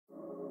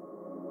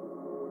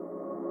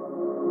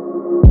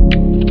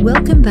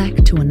Welcome back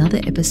to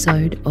another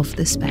episode of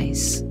The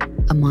Space,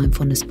 a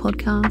mindfulness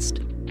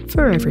podcast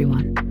for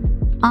everyone.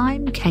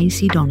 I'm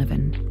Casey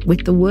Donovan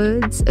with the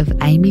words of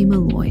Amy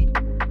Malloy.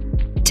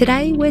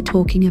 Today we're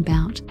talking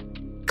about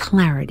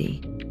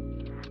clarity,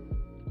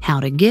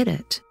 how to get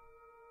it,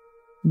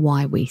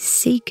 why we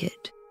seek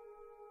it,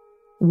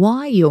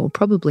 why you're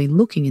probably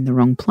looking in the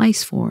wrong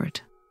place for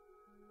it.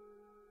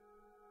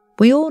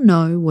 We all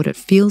know what it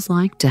feels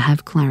like to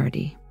have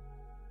clarity.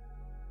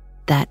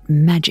 That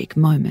magic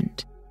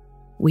moment.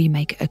 We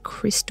make a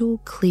crystal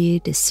clear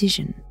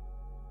decision.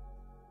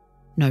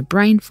 No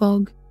brain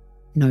fog,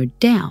 no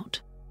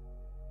doubt,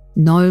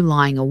 no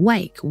lying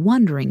awake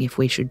wondering if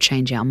we should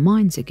change our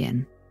minds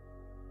again.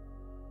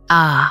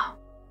 Ah,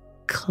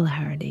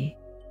 clarity.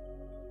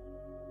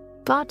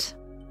 But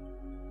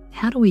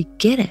how do we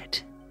get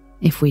it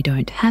if we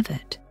don't have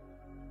it?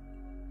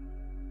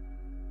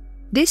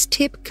 This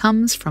tip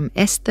comes from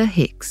Esther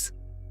Hicks,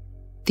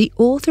 the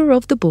author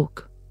of the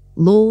book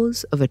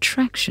Laws of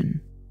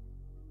Attraction.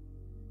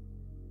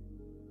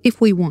 If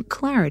we want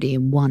clarity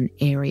in one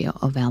area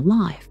of our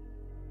life,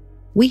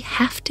 we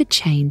have to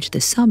change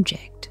the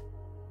subject.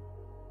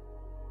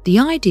 The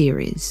idea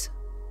is,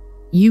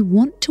 you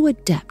want to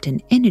adapt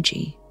an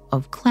energy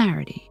of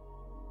clarity.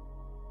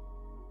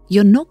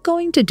 You're not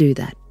going to do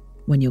that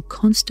when you're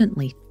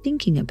constantly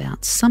thinking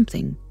about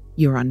something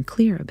you're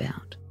unclear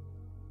about.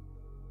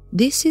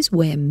 This is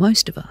where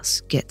most of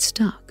us get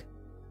stuck.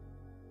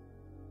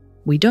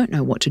 We don't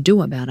know what to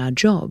do about our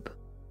job,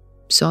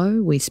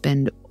 so we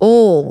spend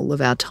all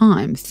of our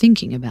time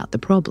thinking about the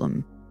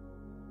problem.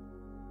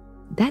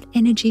 That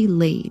energy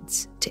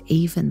leads to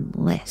even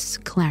less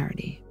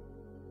clarity.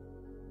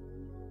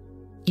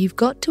 You've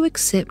got to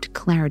accept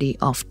clarity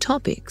off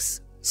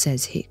topics,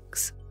 says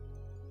Hicks.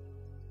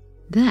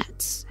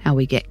 That's how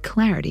we get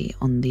clarity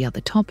on the other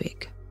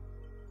topic.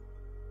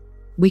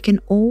 We can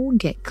all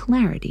get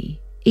clarity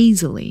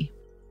easily.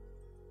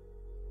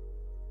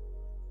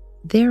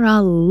 There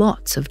are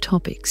lots of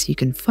topics you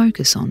can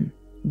focus on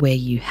where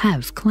you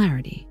have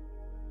clarity.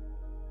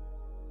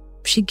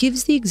 She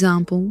gives the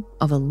example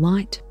of a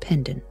light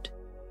pendant.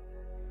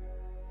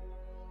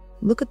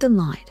 Look at the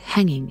light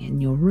hanging in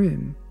your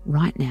room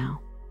right now.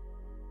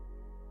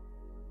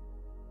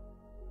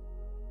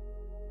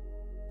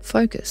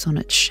 Focus on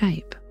its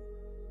shape.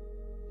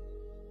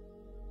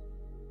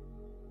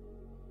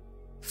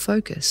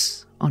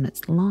 Focus on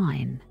its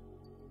line.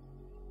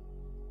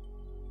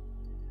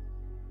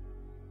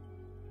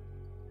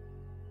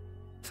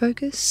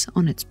 Focus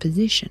on its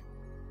position.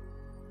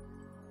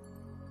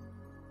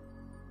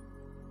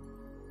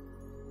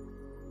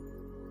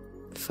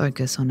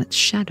 Focus on its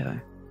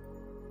shadow.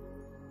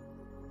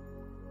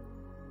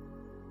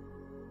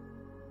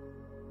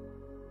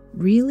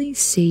 Really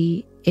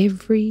see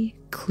every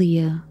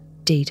clear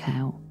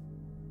detail.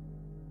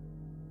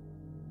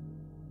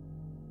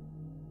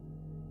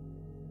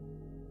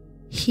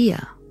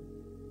 Here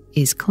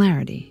is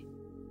clarity.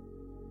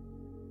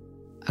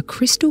 A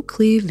crystal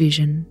clear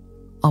vision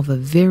of a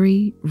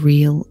very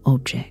real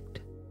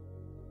object.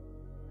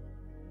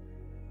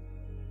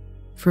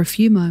 For a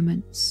few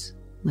moments,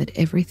 let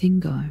everything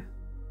go.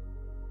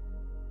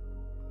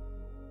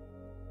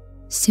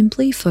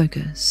 Simply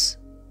focus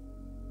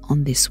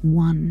on this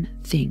one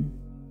thing.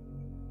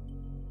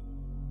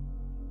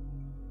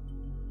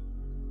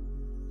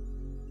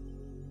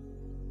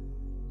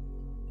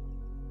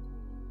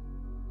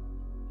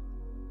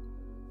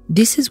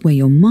 This is where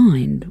your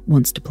mind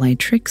wants to play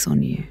tricks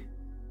on you.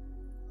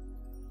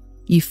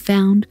 You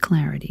found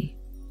clarity.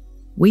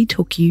 We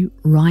took you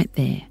right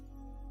there.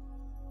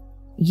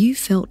 You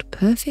felt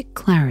perfect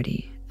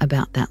clarity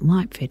about that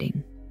light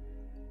fitting.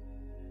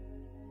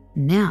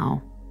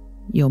 Now,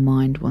 your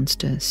mind wants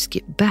to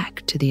skip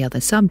back to the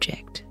other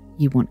subject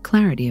you want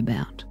clarity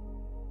about.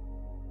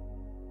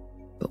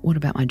 But what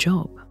about my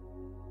job?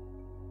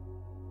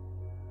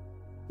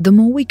 The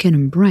more we can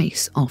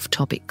embrace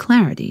off-topic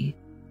clarity,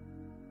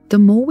 the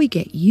more we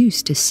get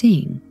used to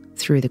seeing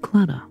through the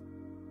clutter.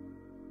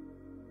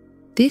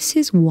 This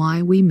is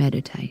why we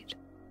meditate.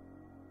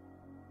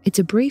 It's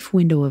a brief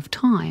window of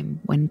time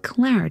when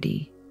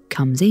clarity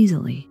comes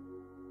easily,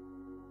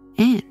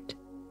 and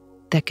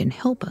that can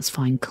help us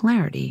find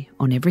clarity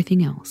on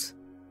everything else.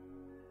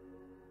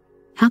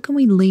 How can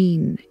we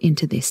lean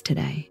into this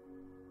today?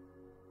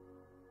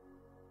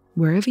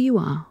 Wherever you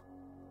are,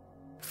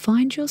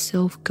 find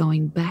yourself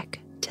going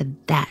back to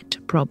that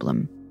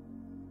problem.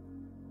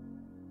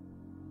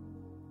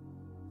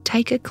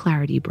 Take a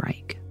clarity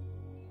break.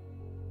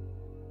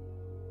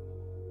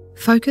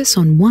 Focus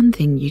on one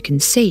thing you can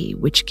see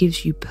which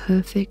gives you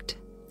perfect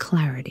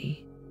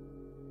clarity.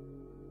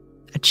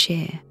 A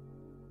chair,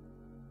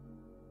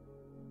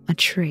 a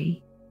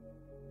tree,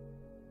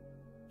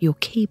 your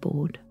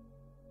keyboard,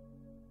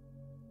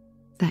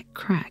 that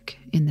crack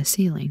in the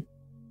ceiling.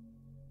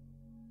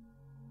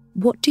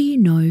 What do you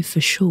know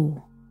for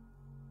sure?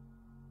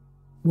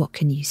 What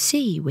can you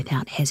see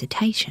without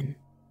hesitation?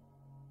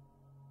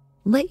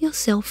 Let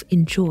yourself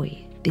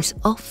enjoy this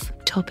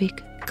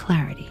off-topic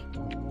clarity.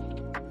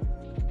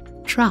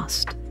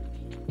 Trust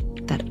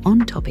that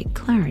on-topic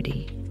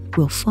clarity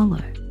will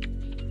follow.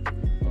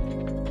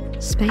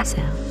 Space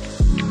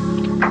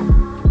out.